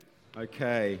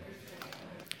Okay.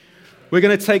 We're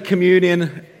going to take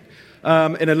communion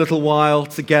in a little while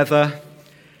together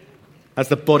as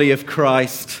the body of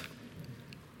Christ.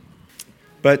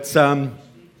 But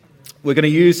we're going to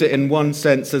use it in one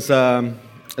sense as a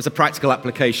practical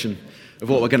application of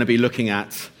what we're going to be looking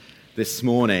at this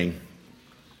morning.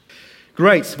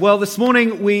 Great. Well, this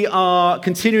morning we are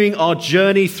continuing our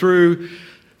journey through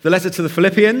the letter to the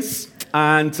Philippians,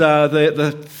 and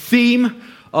the theme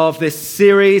of this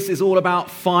series is all about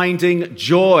finding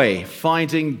joy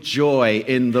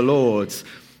in the Lord.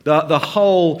 The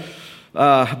whole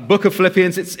book of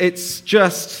Philippians, it's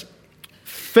just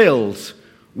filled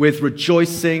with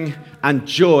rejoicing and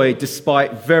joy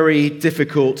despite very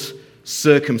difficult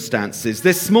circumstances.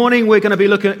 This morning we're going to be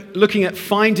looking at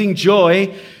finding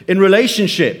joy in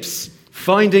relationships.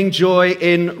 Finding joy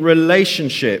in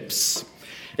relationships.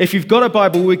 If you've got a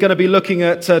Bible, we're going to be looking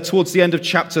at towards the end of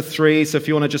chapter 3, so if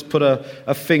you want to just put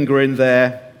a finger in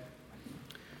there,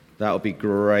 that would be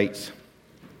great.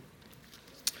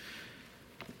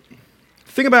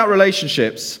 The thing about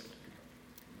relationships,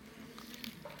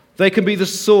 they can be the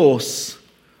source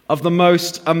of the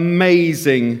most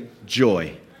amazing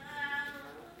joy.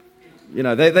 You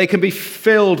know, they can be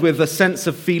filled with a sense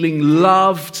of feeling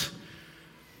loved,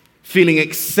 feeling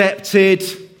accepted,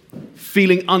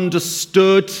 feeling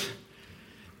understood.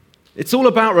 It's all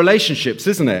about relationships,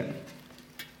 isn't it?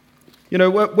 You know,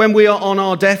 when we are on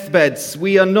our deathbeds,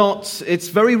 it's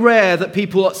very rare that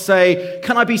people say,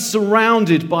 can I be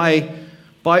surrounded by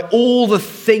all the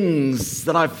things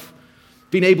that I've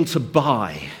been able to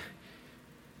buy?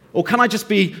 Or can I just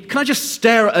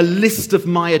stare at a list of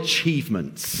my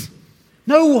achievements?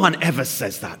 No one ever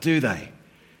says that, do they?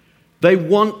 They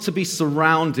want to be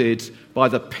surrounded by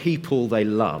the people they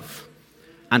love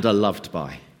and are loved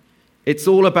by. It's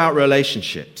all about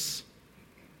relationships.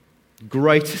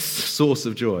 Greatest source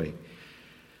of joy.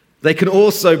 They can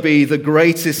also be the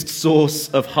greatest source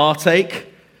of heartache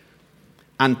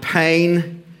and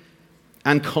pain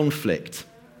and conflict.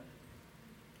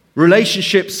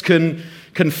 Relationships can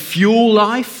fuel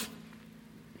life.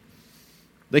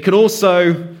 They can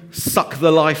also suck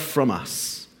the life from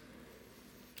us.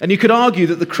 And you could argue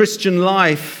that the Christian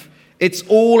life, it's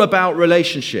all about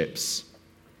relationships.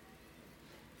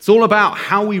 It's all about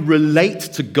how we relate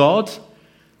to God,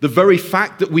 the very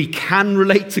fact that we can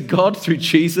relate to God through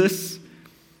Jesus,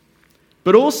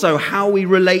 but also how we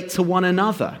relate to one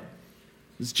another.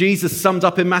 As Jesus summed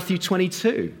up in Matthew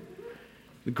 22,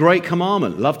 the great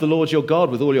commandment, love the Lord your God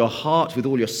with all your heart, with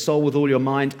all your soul, with all your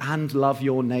mind, and love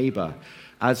your neighbor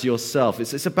as yourself.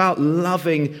 It's about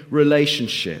loving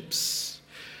relationships.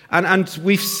 And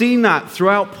we've seen that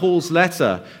throughout Paul's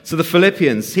letter to the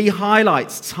Philippians. He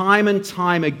highlights time and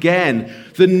time again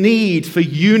the need for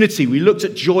unity. We looked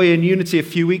at joy and unity a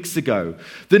few weeks ago.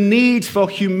 The need for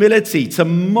humility, to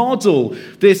model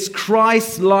this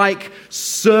Christ-like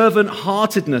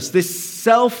servant-heartedness, this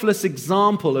selfless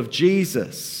example of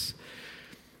Jesus.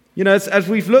 You know, as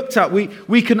we've looked at,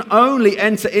 we can only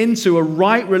enter into a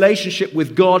right relationship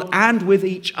with God and with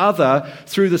each other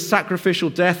through the sacrificial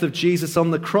death of Jesus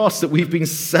on the cross that we've been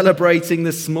celebrating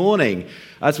this morning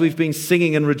as we've been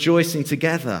singing and rejoicing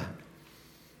together.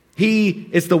 He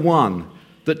is the one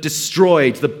that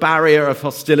destroyed the barrier of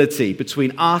hostility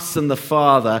between us and the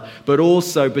Father, but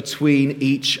also between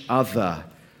each other.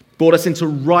 Brought us into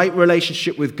right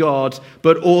relationship with God,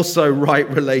 but also right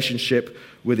relationship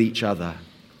with each other.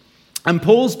 And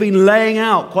Paul's been laying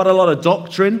out quite a lot of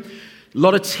doctrine, a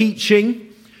lot of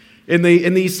teaching in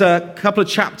these couple of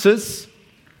chapters.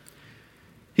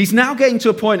 He's now getting to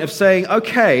a point of saying,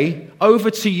 okay, over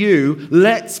to you,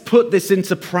 let's put this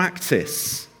into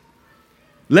practice.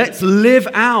 Let's live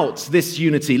out this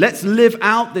unity. Let's live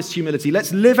out this humility.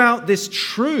 Let's live out this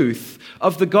truth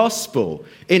of the gospel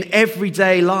in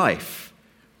everyday life.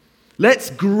 Let's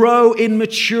grow in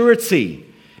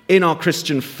maturity in our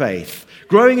Christian faith.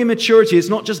 Growing in maturity is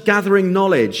not just gathering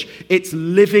knowledge, it's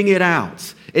living it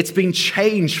out. It's being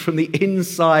changed from the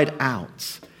inside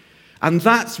out. And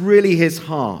that's really his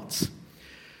heart.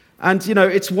 And, you know,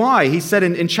 it's why he said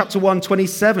in chapter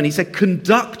 1:27, he said,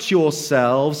 conduct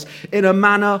yourselves in a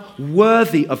manner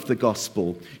worthy of the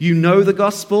gospel. You know the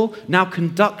gospel, now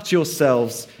conduct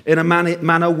yourselves in a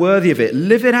manner worthy of it.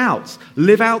 Live it out.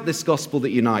 Live out this gospel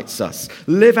that unites us.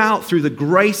 Live out through the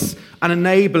grace and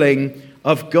enabling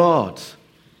of God.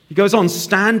 He goes on,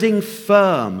 standing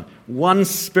firm, one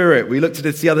spirit. We looked at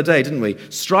this the other day, didn't we?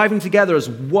 Striving together as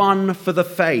one for the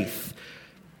faith.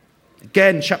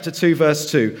 Again, chapter 2,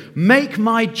 verse 2. Make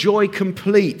my joy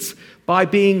complete by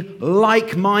being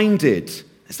like-minded.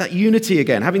 It's that unity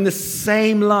again, having the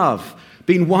same love,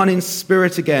 been one in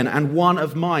spirit again, and one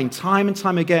of mind. Time and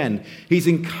time again, he's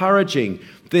encouraging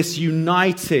this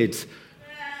united,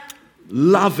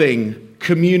 loving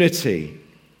community.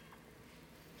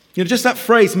 Just that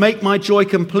phrase, make my joy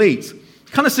complete,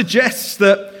 kind of suggests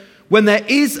that when there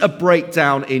is a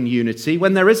breakdown in unity,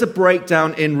 when there is a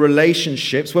breakdown in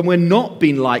relationships, when we're not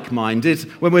being like-minded,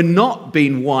 when we're not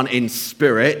being one in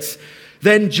spirit,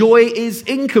 then joy is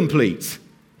incomplete.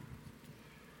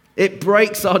 It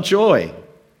breaks our joy.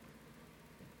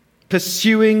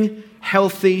 Pursuing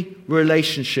healthy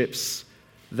relationships,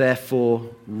 therefore,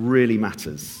 really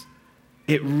matters.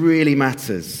 It really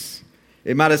matters.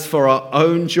 It matters for our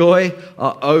own joy,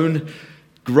 our own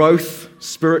growth,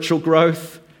 spiritual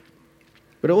growth,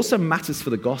 but it also matters for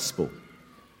the gospel.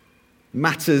 It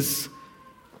matters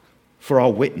for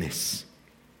our witness.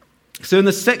 So in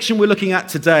the section we're looking at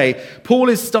today, Paul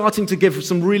is starting to give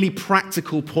some really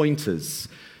practical pointers.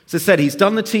 As I said, he's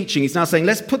done the teaching. He's now saying,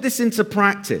 let's put this into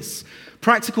practice.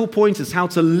 Practical pointers, how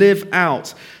to live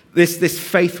out this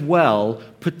faith well,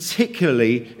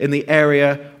 particularly in the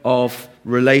area of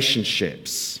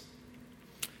relationships.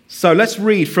 So let's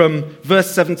read from verse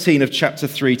 17 of chapter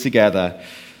 3 together.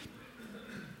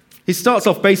 He starts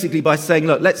off basically by saying,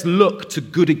 let's look to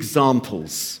good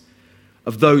examples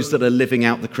of those that are living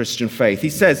out the Christian faith. He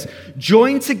says,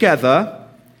 join together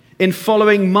in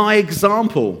following my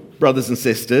example, brothers and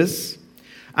sisters,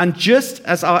 and just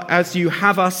as you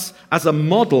have us as a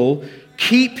model,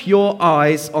 keep your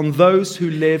eyes on those who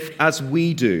live as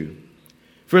we do.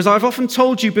 For as I've often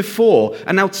told you before,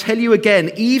 and now tell you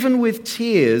again, even with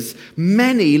tears,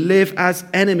 many live as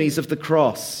enemies of the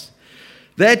cross.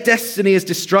 Their destiny is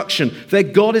destruction. Their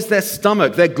God is their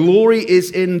stomach. Their glory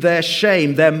is in their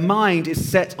shame. Their mind is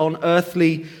set on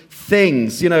earthly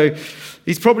things.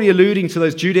 He's probably alluding to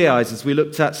those Judaizers we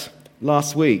looked at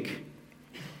last week.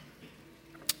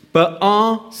 But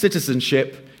our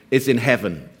citizenship is in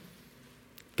heaven.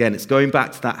 Again, it's going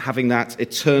back to that, having that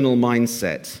eternal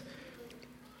mindset.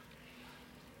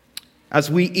 As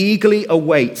we eagerly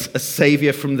await a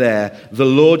Savior from there, the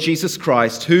Lord Jesus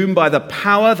Christ, whom by the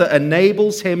power that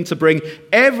enables him to bring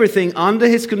everything under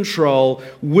his control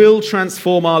will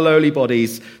transform our lowly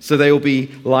bodies so they will be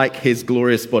like his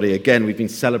glorious body. Again, we've been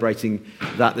celebrating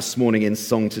that this morning in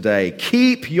song today.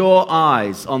 Keep your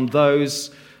eyes on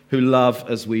those who love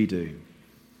as we do.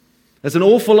 There's an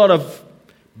awful lot of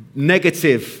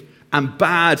negative and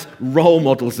bad role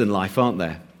models in life, aren't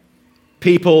there?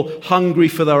 People hungry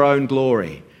for their own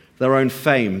glory, their own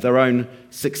fame, their own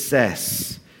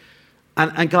success.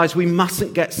 And guys, we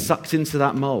mustn't get sucked into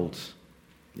that mold.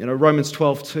 Romans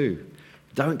 12:2.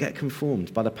 Don't get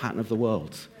conformed by the pattern of the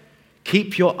world.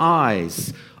 Keep your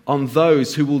eyes on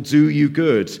those who will do you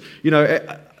good.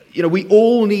 We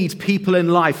all need people in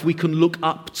life we can look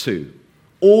up to.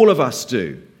 All of us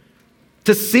do.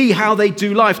 To see how they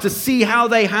do life, to see how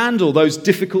they handle those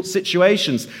difficult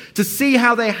situations, to see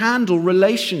how they handle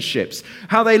relationships,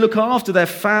 how they look after their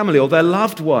family or their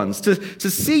loved ones, to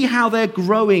see how they're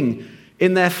growing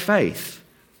in their faith.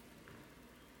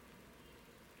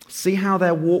 See how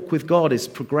their walk with God is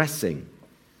progressing.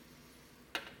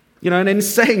 And in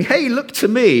saying, hey, look to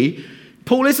me,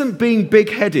 Paul isn't being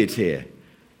big-headed here.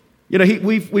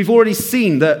 We've already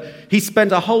seen that he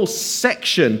spent a whole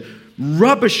section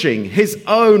rubbishing his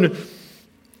own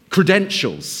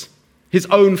credentials, his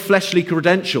own fleshly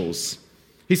credentials.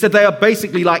 He said they are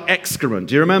basically like excrement.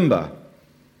 Do you remember?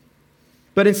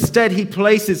 But instead, he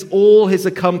places all his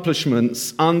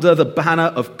accomplishments under the banner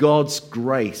of God's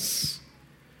grace.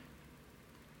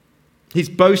 He's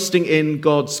boasting in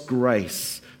God's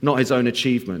grace, not his own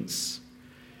achievements.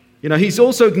 He's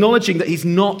also acknowledging that he's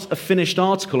not a finished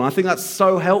article. And I think that's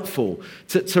so helpful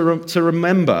to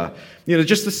remember.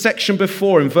 Just the section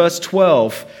before in verse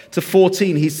 12 to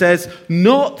 14, he says,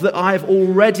 not that I have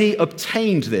already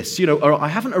obtained this, or I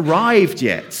haven't arrived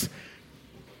yet.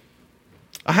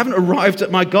 I haven't arrived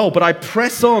at my goal, but I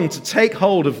press on to take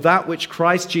hold of that which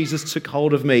Christ Jesus took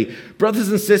hold of me. Brothers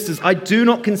and sisters, I do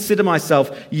not consider myself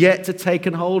yet to take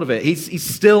hold of it. He's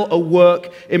still a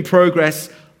work in progress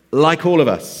like all of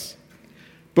us.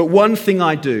 But one thing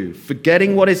I do,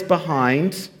 forgetting what is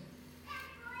behind,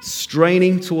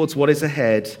 straining towards what is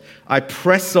ahead, I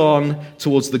press on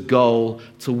towards the goal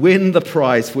to win the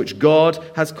prize for which God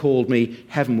has called me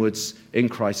heavenwards in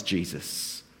Christ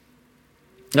Jesus.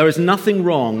 There is nothing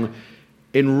wrong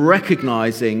in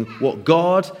recognizing what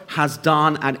God has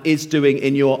done and is doing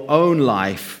in your own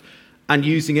life and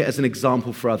using it as an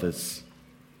example for others.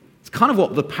 It's kind of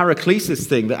what the paraclesis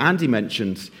thing that Andy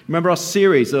mentioned. Remember our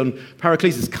series on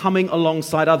paraclesis, coming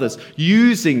alongside others,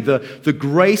 using the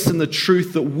grace and the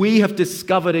truth that we have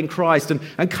discovered in Christ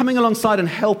and coming alongside and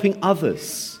helping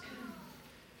others.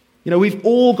 You know, we've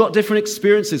all got different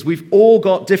experiences. We've all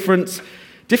got different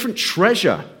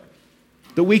treasure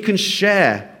that we can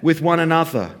share with one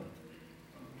another.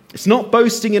 It's not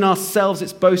boasting in ourselves,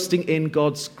 it's boasting in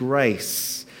God's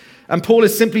grace. And Paul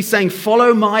is simply saying,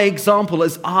 follow my example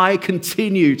as I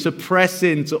continue to press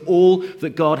into all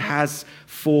that God has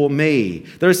for me.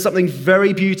 There is something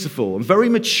very beautiful and very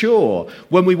mature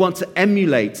when we want to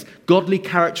emulate godly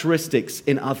characteristics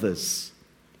in others.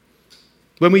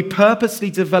 When we purposely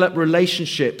develop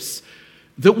relationships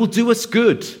that will do us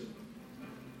good.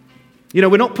 You know,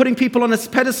 we're not putting people on a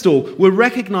pedestal. We're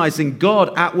recognizing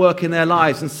God at work in their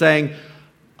lives and saying,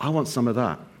 I want some of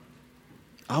that.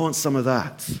 I want some of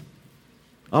that.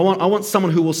 I want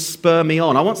someone who will spur me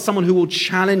on. I want someone who will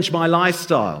challenge my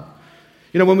lifestyle.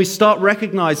 You know, when we start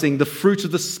recognizing the fruit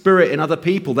of the Spirit in other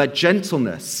people, their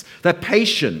gentleness, their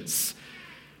patience,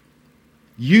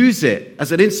 use it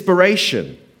as an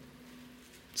inspiration.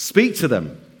 Speak to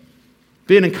them.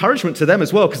 Be an encouragement to them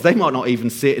as well, because they might not even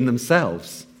see it in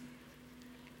themselves.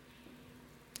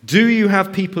 Do you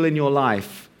have people in your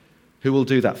life who will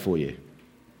do that for you?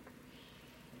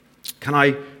 Can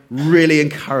I really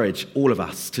encourage all of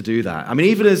us to do that? I mean,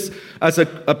 even as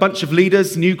a bunch of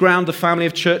leaders, New Ground, the family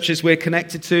of churches we're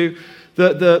connected to,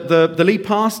 the lead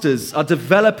pastors are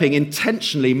developing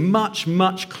intentionally much,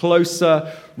 much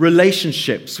closer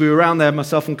relationships. We were around there,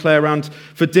 myself and Claire, around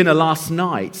for dinner last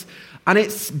night, and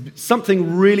it's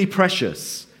something really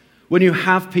precious when you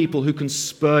have people who can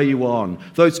spur you on,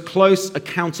 those close,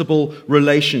 accountable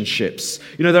relationships.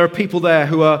 You know, there are people there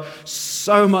who are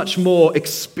so much more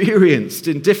experienced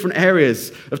in different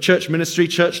areas of church ministry,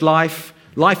 church life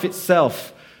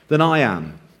itself, than I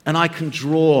am. And I can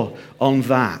draw on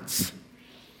that.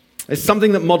 It's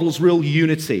something that models real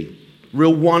unity,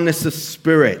 real oneness of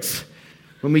spirit.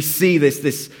 When we see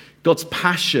this God's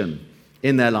passion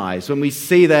in their lives, when we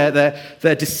see their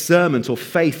discernment or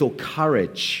faith or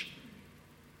courage,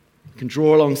 can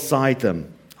draw alongside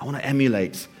them. I want to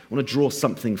emulate. I want to draw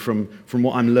something from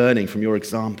what I'm learning from your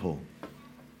example.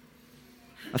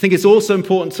 I think it's also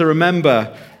important to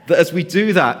remember that as we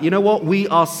do that, you know what? We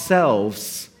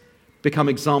ourselves become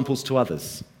examples to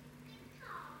others.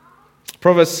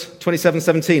 Proverbs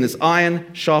 27:17, as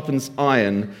iron sharpens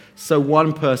iron, so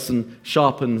one person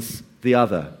sharpens the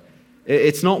other.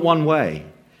 It's not one way.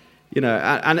 You know,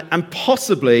 and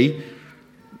possibly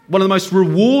one of the most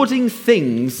rewarding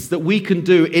things that we can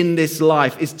do in this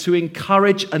life is to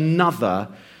encourage another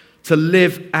to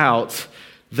live out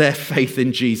their faith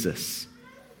in Jesus.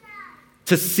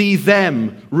 To see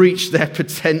them reach their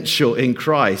potential in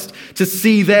Christ. To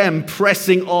see them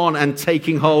pressing on and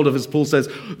taking hold of, as Paul says,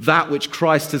 that which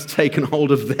Christ has taken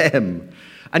hold of them.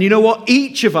 And you know what?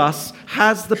 Each of us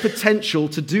has the potential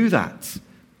to do that.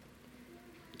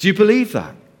 Do you believe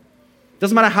that?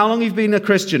 Doesn't matter how long you've been a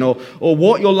Christian or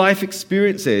what your life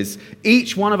experience is,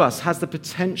 each one of us has the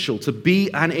potential to be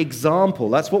an example.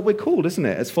 That's what we're called, isn't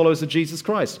it, as followers of Jesus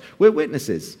Christ? We're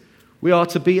witnesses. We are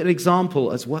to be an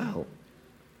example as well.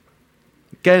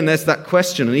 Again, there's that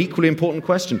question, an equally important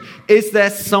question. Is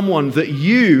there someone that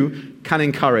you can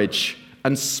encourage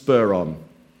and spur on?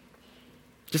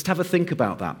 Just have a think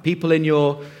about that. People in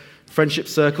your friendship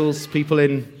circles, people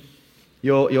in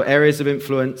your areas of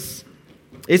influence.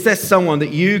 Is there someone that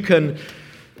you can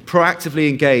proactively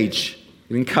engage,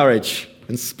 encourage,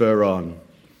 and spur on?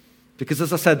 Because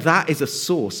as I said, that is a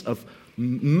source of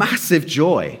massive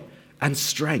joy and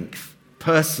strength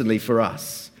personally for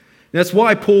us. And that's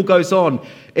why Paul goes on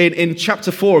in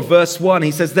chapter 4, verse 1.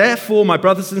 He says, therefore, my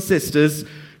brothers and sisters,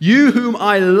 you whom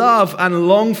I love and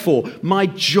long for, my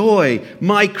joy,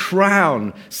 my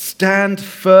crown, stand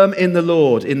firm in the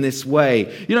Lord in this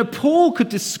way. You know, Paul could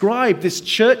describe this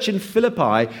church in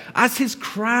Philippi as his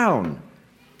crown.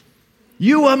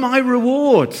 You are my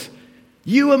reward.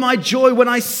 You are my joy when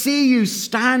I see you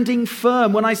standing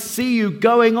firm, when I see you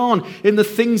going on in the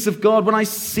things of God, when I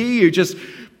see you just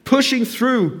pushing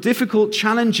through difficult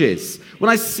challenges, when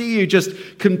I see you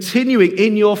just continuing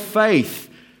in your faith.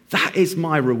 That is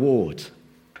my reward.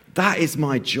 That is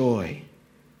my joy.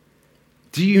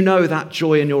 Do you know that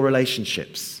joy in your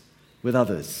relationships with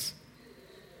others?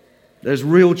 There's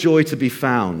real joy to be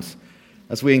found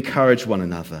as we encourage one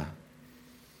another.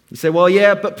 You say, well,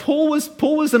 yeah, but Paul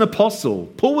was an apostle.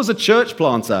 Paul was a church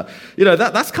planter. You know,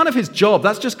 that's kind of his job.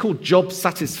 That's just called job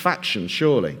satisfaction,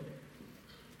 surely.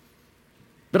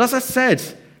 But as I said,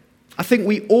 I think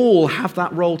we all have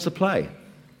that role to play.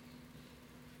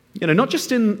 Not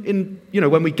just in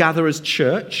when we gather as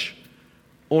church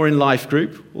or in life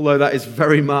group, although that is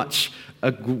very much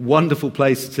a wonderful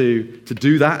place to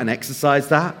do that and exercise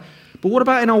that. But what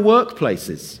about in our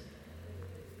workplaces?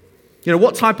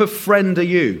 What type of friend are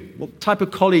you? What type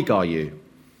of colleague are you?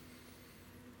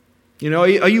 Are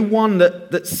you one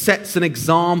that sets an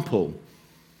example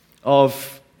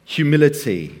of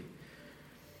humility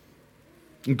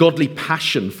and godly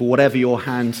passion for whatever your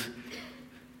hand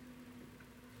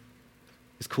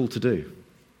is called to do?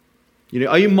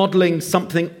 Are you modeling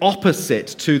something opposite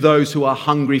to those who are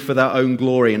hungry for their own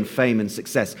glory and fame and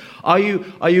success? Are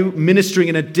you ministering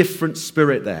in a different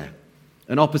spirit there,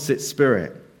 an opposite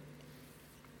spirit?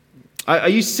 Are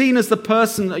you seen as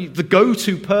the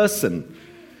go-to person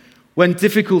when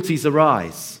difficulties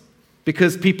arise?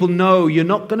 Because people know you're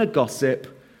not going to gossip,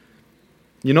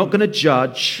 you're not going to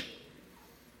judge.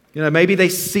 Maybe they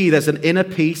see there's an inner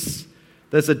peace,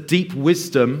 there's a deep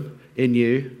wisdom in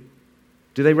you.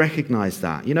 Do they recognize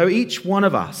that? Each one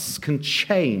of us can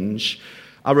change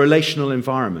our relational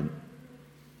environment.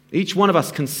 Each one of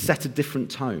us can set a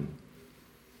different tone.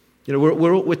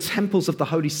 We're temples of the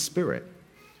Holy Spirit.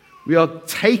 We are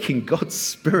taking God's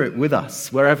Spirit with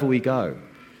us wherever we go.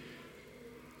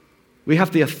 We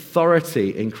have the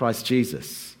authority in Christ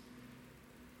Jesus.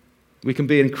 We can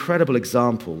be incredible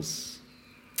examples.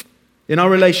 In our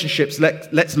relationships,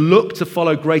 let's look to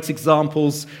follow great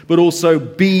examples, but also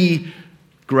be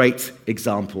great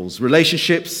examples.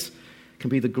 Relationships can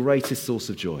be the greatest source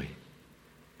of joy.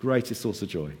 Greatest source of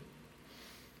joy.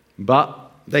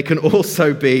 But they can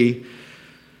also be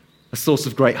a source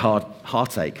of great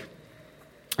heartache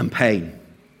and pain.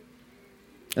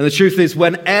 And the truth is,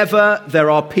 whenever there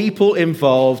are people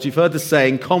involved, you've heard the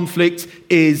saying, conflict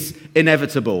is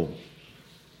inevitable.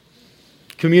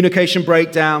 Communication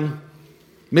breakdown,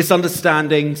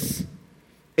 misunderstandings,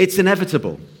 it's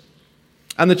inevitable.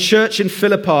 And the church in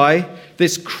Philippi,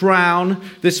 this crown,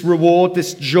 this reward,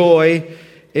 this joy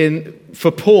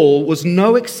for Paul was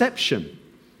no exception.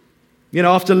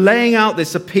 After laying out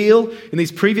this appeal in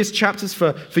these previous chapters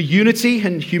for unity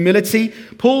and humility,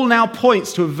 Paul now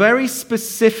points to a very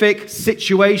specific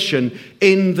situation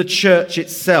in the church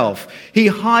itself. He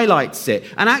highlights it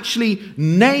and actually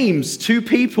names two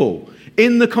people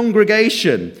in the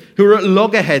congregation who are at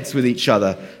loggerheads with each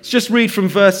other. Let's just read from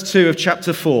verse 2 of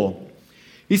chapter 4.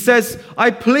 He says,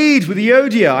 I plead with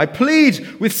Euodia, I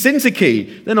plead with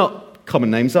Syntyche. They're not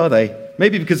common names, are they?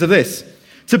 Maybe because of this.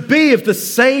 To be of the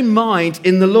same mind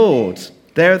in the Lord.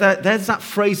 There's that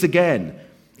phrase again.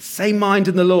 Same mind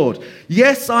in the Lord.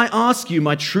 Yes, I ask you,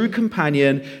 my true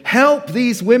companion, help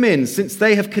these women, since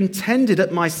they have contended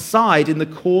at my side in the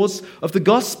cause of the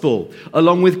gospel,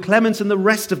 along with Clement and the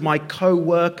rest of my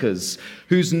co-workers,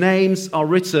 whose names are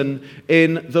written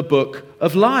in the book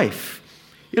of life.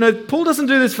 Paul doesn't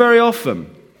do this very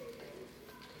often,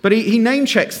 but he name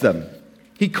checks them.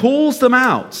 He calls them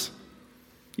out.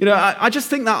 I just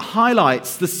think that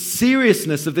highlights the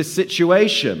seriousness of this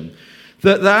situation,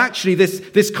 that actually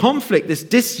this conflict, this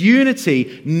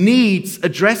disunity needs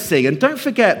addressing. And don't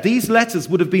forget, these letters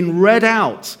would have been read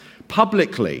out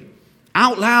publicly,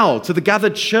 out loud to the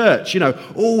gathered church.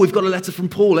 We've got a letter from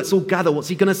Paul, let's all gather, what's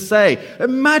he going to say?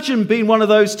 Imagine being one of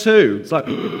those two. It's like,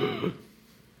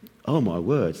 oh my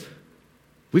word,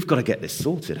 we've got to get this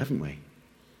sorted, haven't we?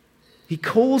 He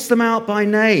calls them out by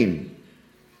name.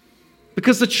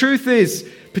 Because the truth is,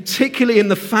 particularly in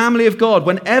the family of God,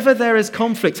 whenever there is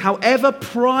conflict, however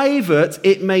private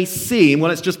it may seem,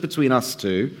 well, it's just between us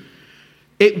two,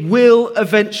 it will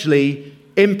eventually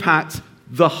impact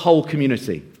the whole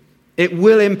community. It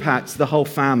will impact the whole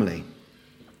family.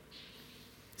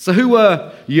 So who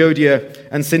were Euodia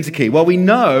and Syntyche? Well, we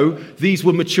know these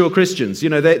were mature Christians.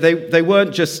 They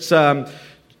weren't just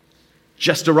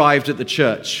arrived at the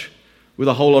church with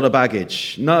a whole lot of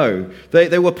baggage. No,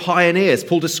 they were pioneers.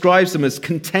 Paul describes them as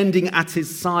contending at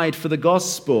his side for the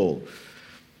gospel.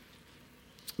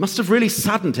 Must have really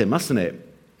saddened him, mustn't it,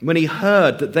 when he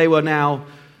heard that they were now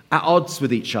at odds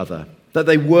with each other, that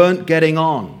they weren't getting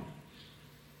on.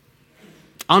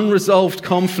 Unresolved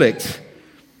conflict,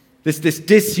 this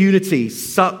disunity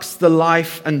sucks the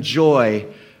life and joy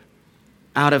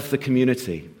out of the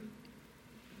community.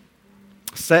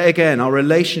 Say it again, our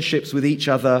relationships with each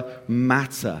other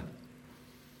matter.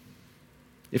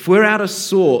 If we're out of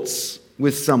sorts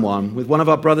with someone, with one of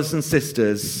our brothers and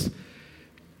sisters,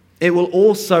 it will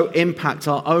also impact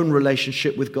our own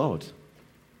relationship with God.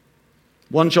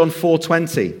 1 John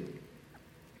 4:20.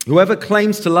 Whoever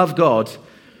claims to love God,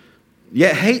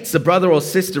 yet hates a brother or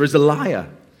sister is a liar.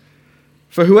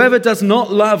 For whoever does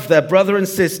not love their brother and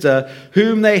sister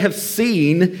whom they have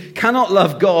seen cannot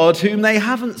love God whom they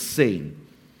haven't seen.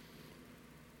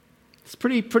 It's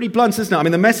pretty blunt, isn't it? I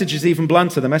mean, the Message is even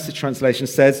blunter. The Message translation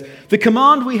says, the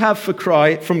command we have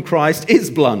from Christ is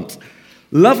blunt.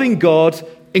 Loving God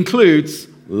includes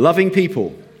loving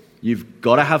people. You've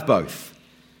got to have both.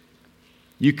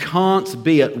 You can't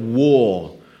be at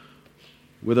war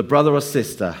with a brother or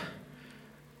sister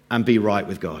and be right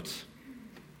with God.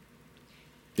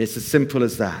 It's as simple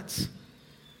as that.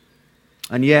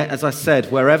 And yet, as I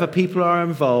said, wherever people are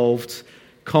involved,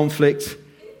 conflict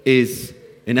is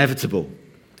inevitable.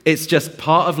 It's just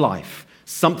part of life,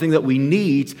 something that we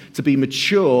need to be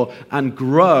mature and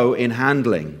grow in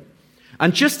handling.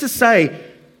 And just to say,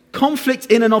 conflict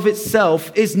in and of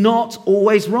itself is not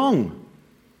always wrong.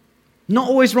 Not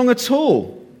always wrong at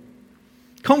all.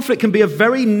 Conflict can be a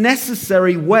very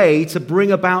necessary way to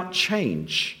bring about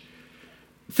change.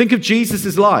 Think of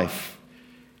Jesus' life.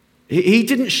 He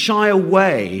didn't shy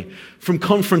away from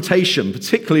confrontation,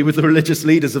 particularly with the religious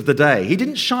leaders of the day. He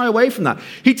didn't shy away from that.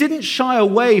 He didn't shy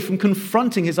away from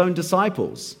confronting his own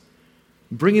disciples,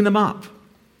 bringing them up.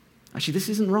 Actually, this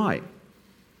isn't right.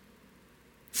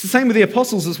 It's the same with the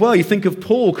apostles as well. You think of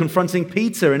Paul confronting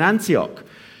Peter in Antioch.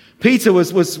 Peter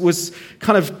was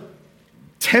kind of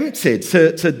tempted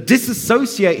to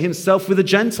disassociate himself with the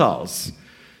Gentiles,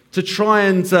 to try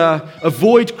and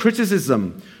avoid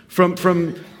criticism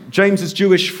from James's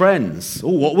Jewish friends. Oh,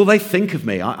 what will they think of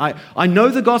me? I know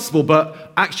the gospel,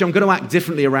 but actually I'm going to act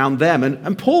differently around them.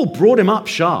 And Paul brought him up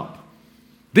sharp.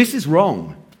 This is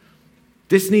wrong.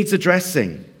 This needs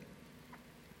addressing.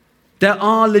 There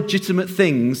are legitimate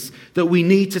things that we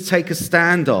need to take a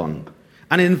stand on.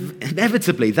 And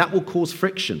inevitably, that will cause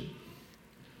friction.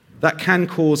 That can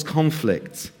cause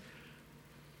conflict.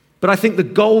 But I think the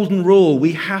golden rule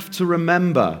we have to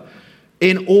remember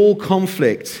in all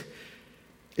conflict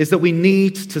is that we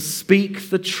need to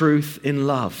speak the truth in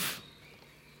love.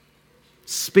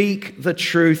 Speak the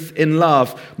truth in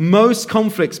love. Most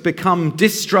conflicts become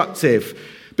destructive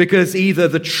because either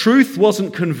the truth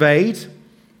wasn't conveyed,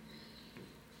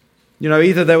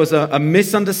 either there was a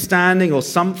misunderstanding or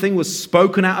something was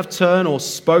spoken out of turn or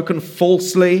spoken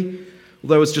falsely, or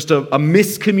there was just a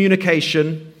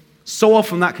miscommunication. So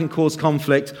often that can cause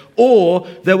conflict, or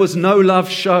there was no love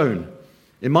shown.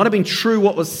 It might have been true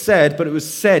what was said, but it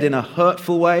was said in a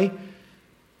hurtful way.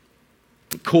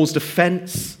 It caused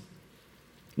offense.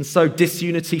 And so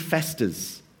disunity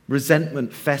festers,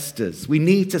 resentment festers. We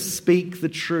need to speak the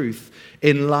truth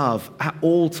in love at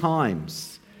all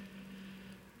times.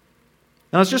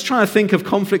 And I was just trying to think of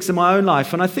conflicts in my own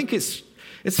life, and I think it's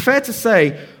fair to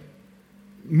say,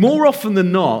 more often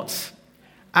than not,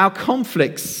 our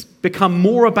conflicts become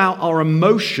more about our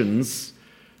emotions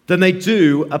than they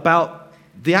do about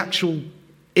the actual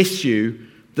issue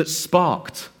that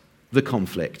sparked the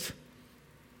conflict.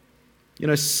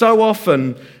 So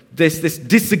often this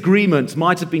disagreement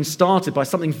might have been started by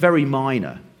something very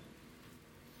minor.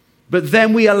 But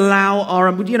then we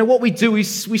allow what we do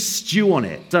is we stew on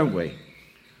it, don't we?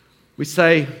 We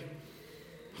say,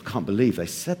 I can't believe they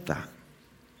said that.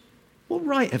 What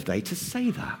right have they to say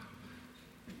that?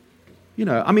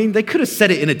 They could have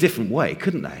said it in a different way,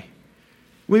 couldn't they?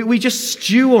 We just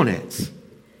stew on it.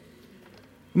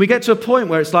 And we get to a point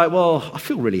where it's like, well, I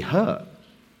feel really hurt.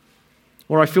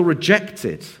 Or I feel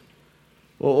rejected.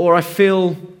 Or I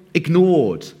feel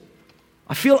ignored.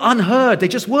 I feel unheard. They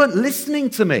just weren't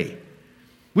listening to me.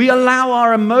 We allow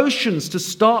our emotions to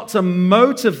start to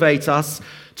motivate us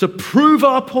to prove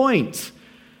our point,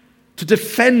 to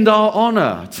defend our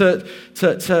honor,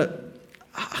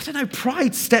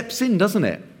 pride steps in, doesn't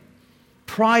it?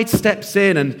 Pride steps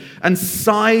in and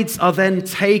sides are then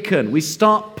taken. We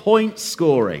start point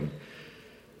scoring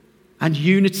and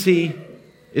unity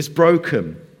is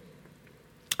broken.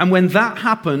 And when that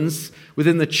happens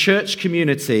within the church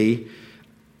community,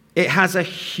 it has a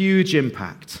huge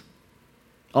impact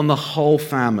on the whole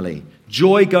family.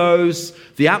 Joy goes,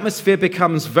 the atmosphere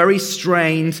becomes very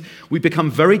strained, we become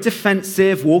very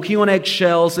defensive, walking on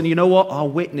eggshells, and you know what? Our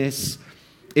witness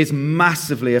is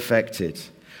massively affected.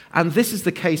 And this is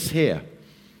the case here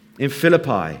in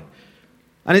Philippi.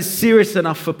 And it's serious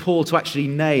enough for Paul to actually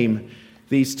name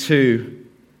these two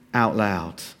out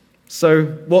loud. So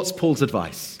what's Paul's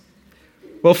advice?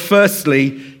 Well, firstly,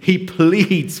 he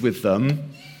pleads with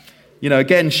them,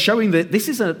 again, showing that this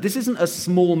isn't a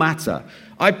small matter.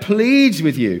 I plead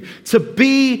with you to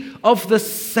be of the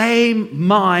same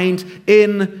mind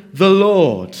in the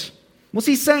Lord. What's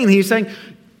he saying? He's saying,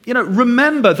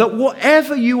 remember that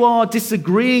whatever you are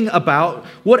disagreeing about,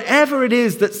 whatever it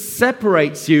is that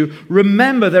separates you,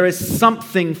 remember there is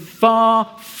something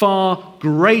far, far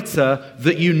greater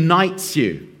that unites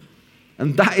you.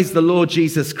 And that is the Lord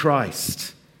Jesus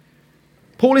Christ.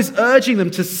 Paul is urging them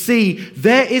to see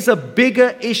there is a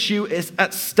bigger issue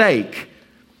at stake,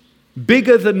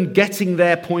 bigger than getting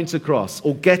their point across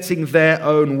or getting their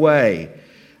own way.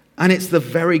 And it's the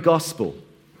very gospel,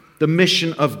 the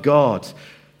mission of God.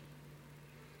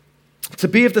 To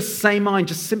be of the same mind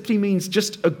just simply means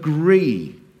just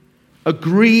agree.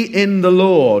 Agree in the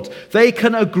Lord. They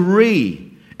can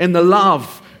agree in the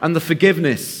love and the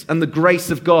forgiveness and the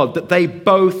grace of God that they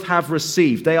both have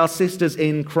received. They are sisters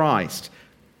in Christ.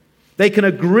 They can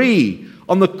agree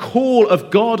on the call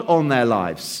of God on their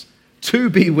lives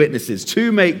to be witnesses,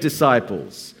 to make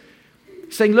disciples.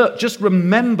 Saying, look, just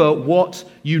remember what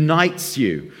unites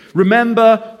you.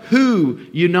 Remember who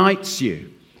unites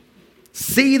you.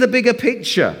 See the bigger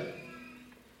picture.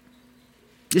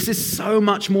 This is so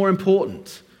much more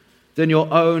important than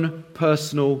your own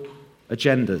personal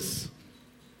agendas.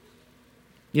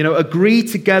 Agree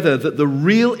together that the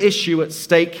real issue at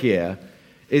stake here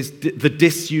is the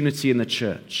disunity in the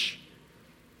church.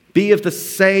 Be of the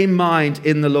same mind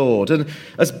in the Lord. And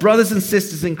as brothers and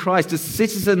sisters in Christ, as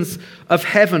citizens of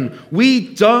heaven,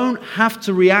 we don't have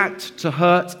to react to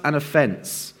hurt and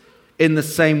offense in the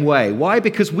same way. Why?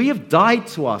 Because we have died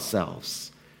to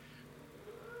ourselves.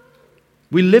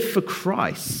 We live for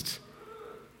Christ,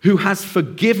 who has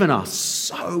forgiven us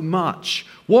so much.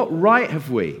 What right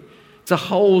have we to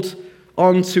hold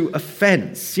on to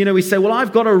offense? We say, well,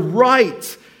 I've got a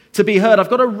right to be heard. I've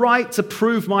got a right to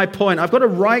prove my point. I've got a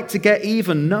right to get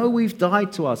even. No, we've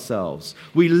died to ourselves.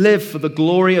 We live for the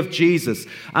glory of Jesus.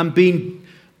 And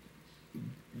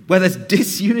where there's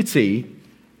disunity,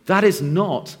 that is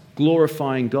not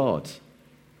glorifying God.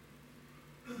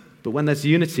 But when there's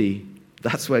unity,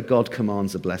 that's where God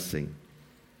commands a blessing.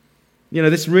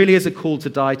 This really is a call to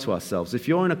die to ourselves. If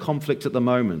you're in a conflict at the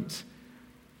moment,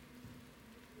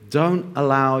 don't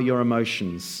allow your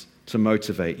emotions to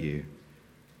motivate you.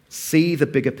 See the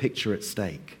bigger picture at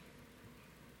stake.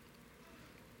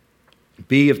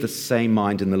 Be of the same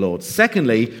mind in the Lord.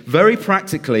 Secondly, very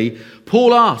practically,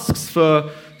 Paul asks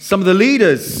for some of the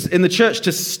leaders in the church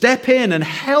to step in and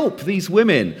help these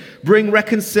women bring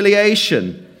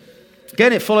reconciliation.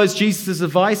 Again, it follows Jesus'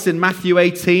 advice in Matthew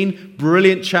 18,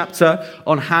 brilliant chapter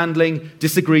on handling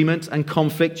disagreement and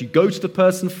conflict. You go to the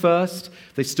person first.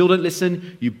 If they still don't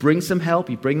listen, you bring some help.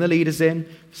 You bring the leaders in.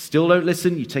 Still don't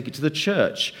listen, you take it to the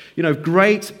church.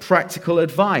 Great practical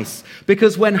advice.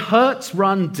 Because when hurts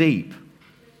run deep,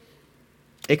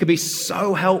 it can be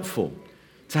so helpful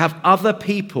to have other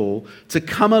people to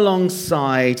come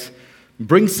alongside,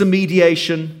 bring some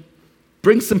mediation,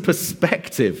 bring some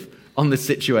perspective on the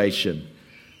situation.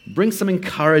 Bring some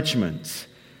encouragement.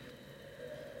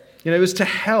 It was to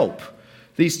help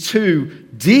these two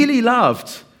dearly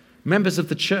loved members of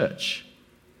the church.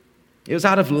 It was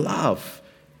out of love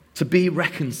to be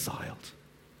reconciled.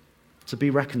 To be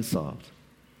reconciled.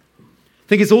 I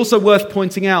think it's also worth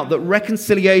pointing out that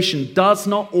reconciliation does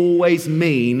not always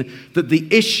mean that the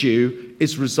issue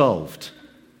is resolved.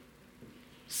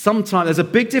 Sometimes there's a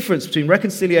big difference between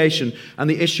reconciliation and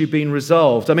the issue being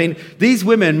resolved. These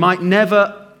women might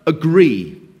never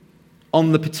agree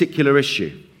on the particular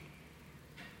issue,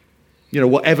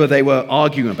 whatever they were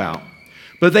arguing about.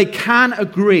 But they can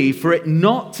agree for it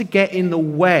not to get in the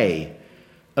way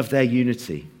of their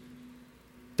unity.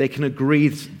 They can agree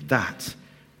that.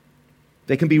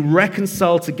 They can be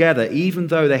reconciled together even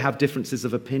though they have differences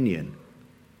of opinion.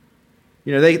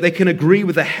 They can agree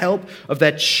with the help of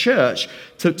their church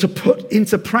to put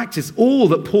into practice all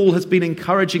that Paul has been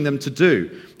encouraging them to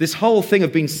do. This whole thing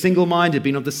of being single-minded,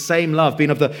 being of the same love, being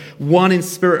of the one in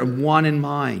spirit and one in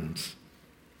mind.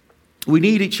 We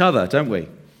need each other, don't we,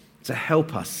 to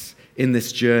help us in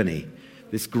this journey,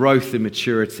 this growth in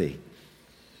maturity.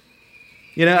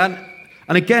 And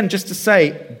again, just to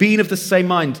say, being of the same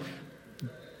mind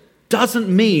doesn't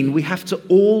mean we have to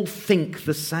all think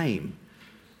the same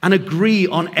and agree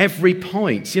on every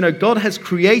point. God has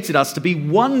created us to be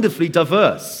wonderfully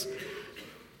diverse.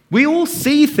 We all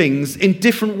see things in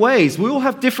different ways. We all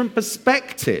have different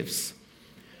perspectives.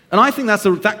 And I think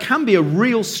that can be a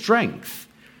real strength.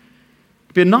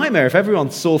 It'd be a nightmare if everyone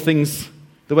saw things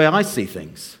the way I see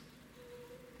things.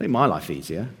 It'd make my life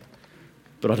easier,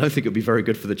 but I don't think it would be very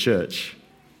good for the church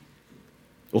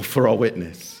or for our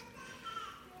witness.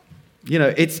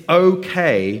 It's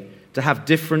okay to have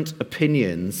different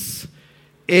opinions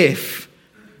if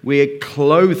we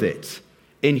clothe it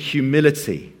in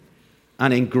humility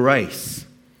and in grace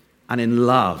and in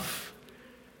love,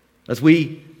 as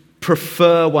we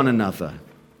prefer one another,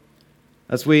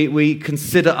 as we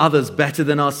consider others better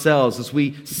than ourselves, as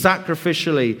we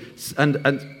sacrificially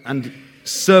and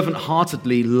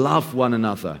servant-heartedly love one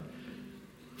another,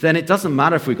 then it doesn't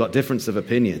matter if we've got difference of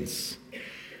opinions.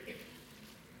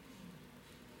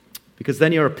 Because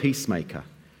then you're a peacemaker.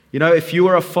 You know, if you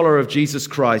are a follower of Jesus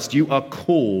Christ, you are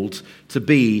called to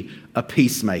be a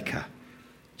peacemaker.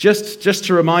 Just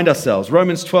to remind ourselves,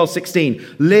 Romans 12:16,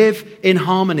 live in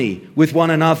harmony with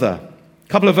one another. A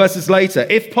couple of verses later,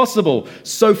 if possible,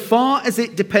 so far as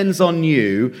it depends on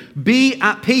you, be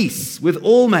at peace with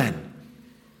all men.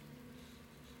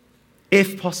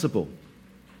 If possible,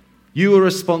 you are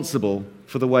responsible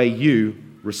for the way you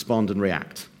respond and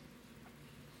react.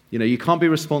 You know, you can't be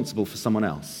responsible for someone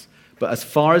else. But as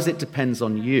far as it depends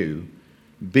on you,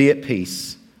 be at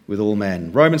peace with all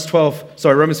men. Romans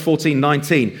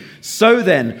 14:19. So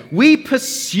then, we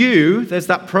pursue, there's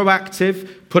that proactive,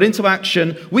 put into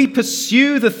action, we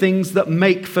pursue the things that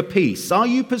make for peace. Are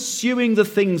you pursuing the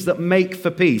things that make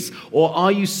for peace? Or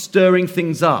are you stirring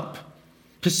things up?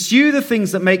 Pursue the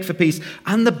things that make for peace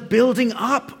and the building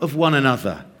up of one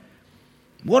another.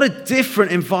 What a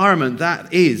different environment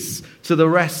that is to the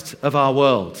rest of our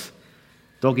world.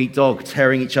 Dog eat dog,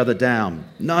 tearing each other down.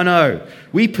 No.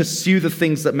 We pursue the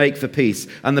things that make for peace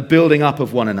and the building up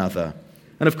of one another.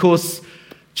 And of course,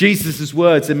 Jesus'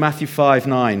 words in Matthew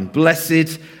 5:9,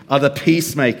 blessed are the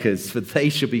peacemakers, for they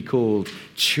shall be called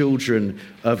children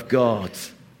of God.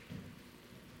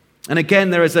 And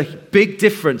again, there is a big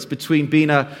difference between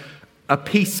being a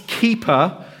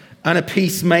peacekeeper and a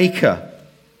peacemaker.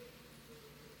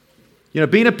 You know,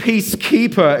 being a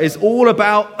peacekeeper is all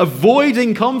about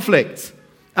avoiding conflict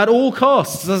at all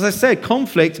costs. As I said,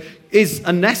 conflict is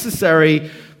a necessary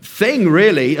thing,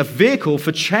 really, a vehicle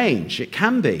for change. It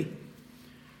can be.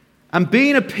 And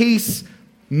being a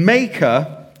peacemaker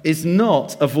is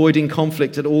not avoiding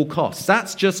conflict at all costs.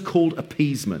 That's just called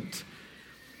appeasement.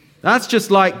 That's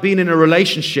just like being in a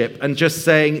relationship and just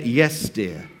saying, yes,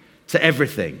 dear, to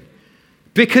everything.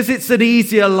 Because it's an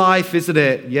easier life, isn't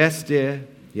it? Yes, dear.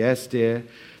 Yes, dear.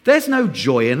 There's no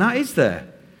joy in that, is there?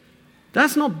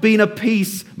 That's not being a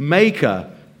peacemaker.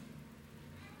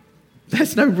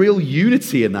 There's no real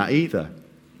unity in that either.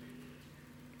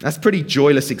 That's pretty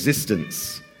joyless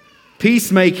existence.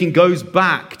 Peacemaking goes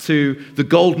back to the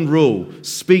golden rule,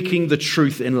 speaking the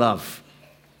truth in love.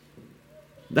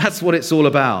 That's what it's all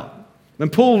about. When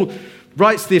Paul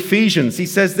writes to the Ephesians, he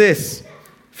says this,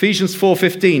 Ephesians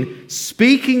 4:15,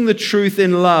 speaking the truth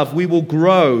in love, we will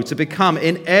grow to become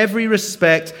in every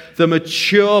respect the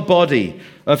mature body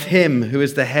of him who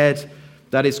is the head,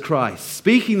 that is Christ.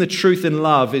 Speaking the truth in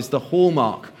love is the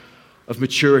hallmark of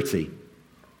maturity.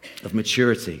 You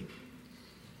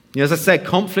know, as I said,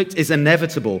 conflict is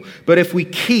inevitable, but if we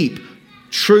keep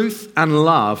truth and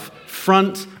love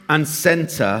front and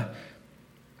center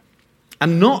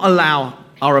and not allow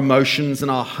our emotions and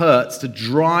our hurts to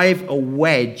drive a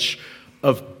wedge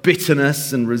of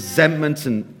bitterness and resentment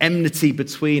and enmity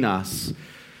between us,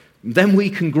 then we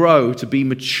can grow to be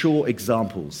mature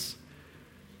examples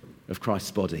of Christ's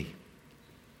body.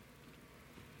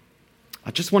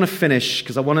 I just want to finish,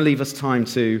 because I want to leave us time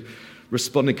to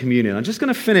respond in communion. I'm just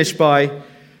going to finish by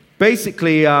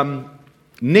basically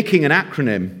nicking an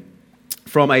acronym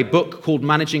from a book called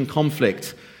Managing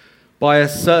Conflict by a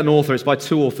certain author. It's by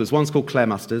two authors. One's called Claire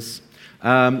Masters,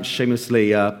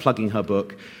 shamelessly plugging her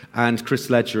book, and Chris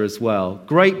Ledger as well.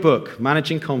 Great book,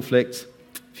 Managing Conflict.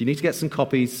 If you need to get some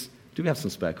copies, do we have some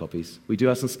spare copies? We do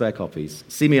have some spare copies.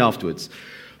 See me afterwards.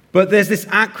 But there's this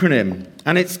acronym,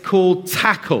 and it's called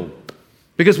TACKLE,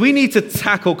 because we need to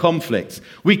tackle conflict.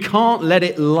 We can't let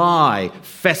it lie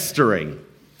festering.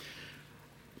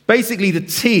 Basically, the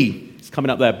T, it's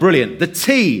coming up there, brilliant. The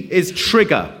T is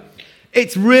trigger.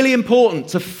 It's really important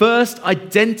to first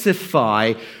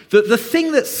identify the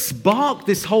thing that sparked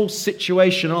this whole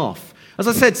situation off. As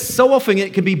I said, so often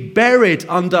it can be buried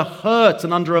under hurt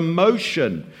and under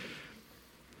emotion.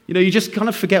 You know, you just kind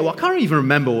of forget, well, I can't even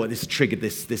remember what this triggered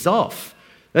this off.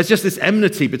 There's just this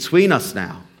enmity between us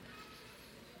now.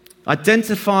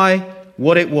 Identify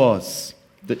what it was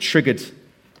that triggered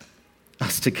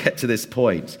us to get to this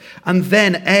point. And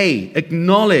then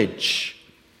acknowledge.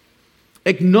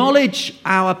 Acknowledge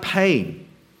our pain.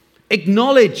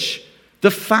 Acknowledge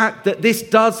the fact that this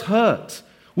does hurt.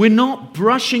 We're not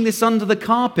brushing this under the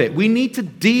carpet. We need to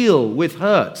deal with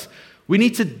hurt. We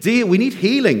need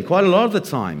healing quite a lot of the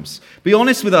times. Be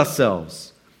honest with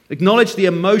ourselves. Acknowledge the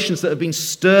emotions that have been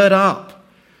stirred up.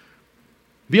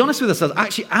 Be honest with ourselves.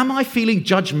 Actually, am I feeling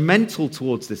judgmental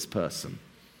towards this person?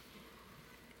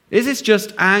 Is this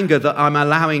just anger that I'm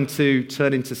allowing to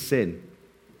turn into sin?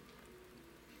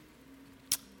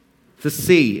 The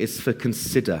C is for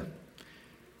consider.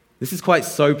 This is quite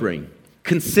sobering.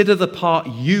 Consider the part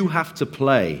you have to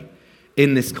play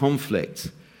in this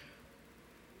conflict.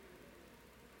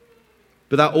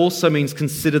 But that also means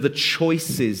consider the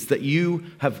choices that you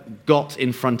have got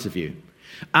in front of you.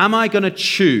 Am I going to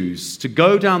choose to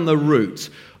go down the route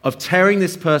of tearing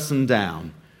this person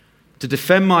down to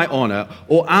defend my honor,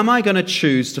 or am I going to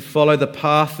choose to follow the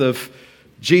path of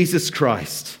Jesus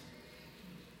Christ?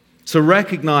 To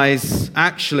recognize,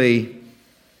 actually,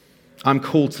 I'm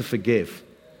called to forgive.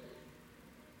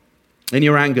 In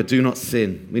your anger, do not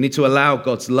sin. We need to allow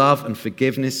God's love and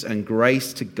forgiveness and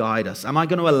grace to guide us. Am I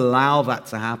going to allow that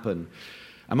to happen?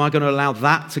 Am I going to allow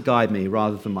that to guide me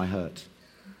rather than my hurt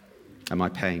and my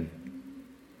pain?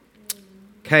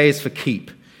 K is for keep.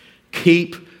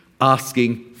 Keep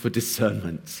asking for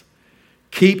discernment.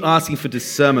 Keep asking for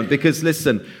discernment because,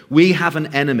 listen, we have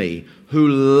an enemy who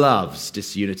loves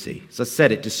disunity. As I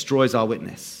said, it destroys our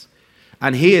witness.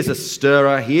 And he is a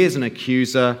stirrer, he is an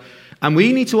accuser, and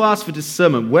we need to ask for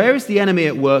discernment. Where is the enemy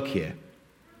at work here?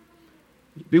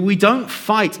 We don't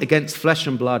fight against flesh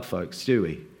and blood, folks, do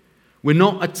we? We're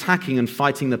not attacking and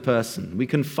fighting the person. We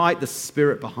can fight the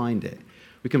spirit behind it.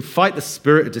 We can fight the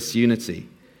spirit of disunity.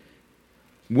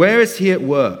 Where is he at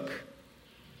work?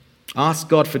 Ask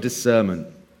God for discernment.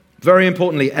 Very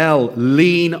importantly, L,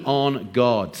 lean on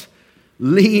God.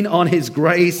 Lean on his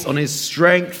grace, on his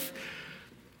strength.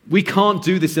 We can't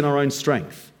do this in our own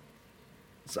strength.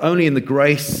 It's only in the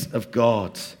grace of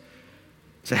God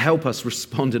to help us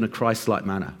respond in a Christ-like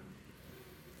manner.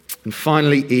 And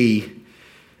finally, E,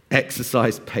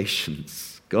 exercise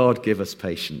patience. God, give us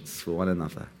patience for one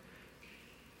another.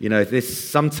 You know, this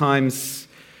sometimes,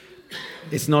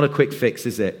 it's not a quick fix,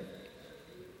 is it?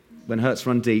 When hurts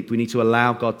run deep, we need to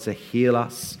allow God to heal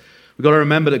us. We've got to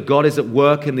remember that God is at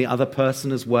work in the other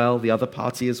person as well, the other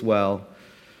party as well.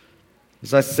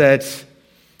 As I said,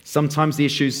 sometimes the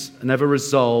issues are never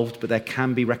resolved, but there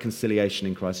can be reconciliation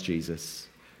in Christ Jesus.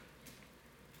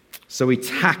 So we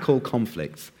tackle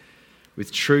conflict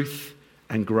with truth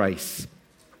and grace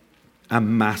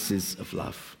and masses of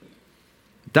love.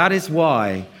 That is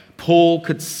why Paul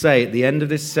could say at the end of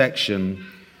this section,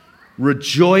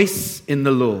 rejoice in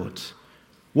the Lord.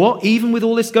 What? Even with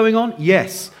all this going on?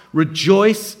 Yes.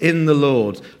 Rejoice in the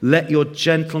Lord. Let your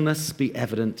gentleness be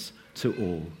evident to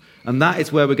all. And that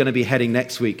is where we're going to be heading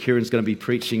next week. Kieran's going to be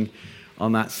preaching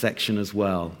on that section as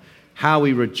well. How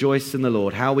we rejoice in the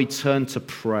Lord, how we turn to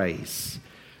praise.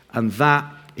 And that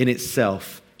in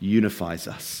itself unifies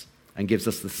us and gives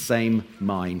us the same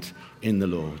mind in the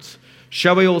Lord.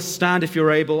 Shall we all stand if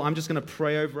you're able? I'm just going to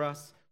pray over us.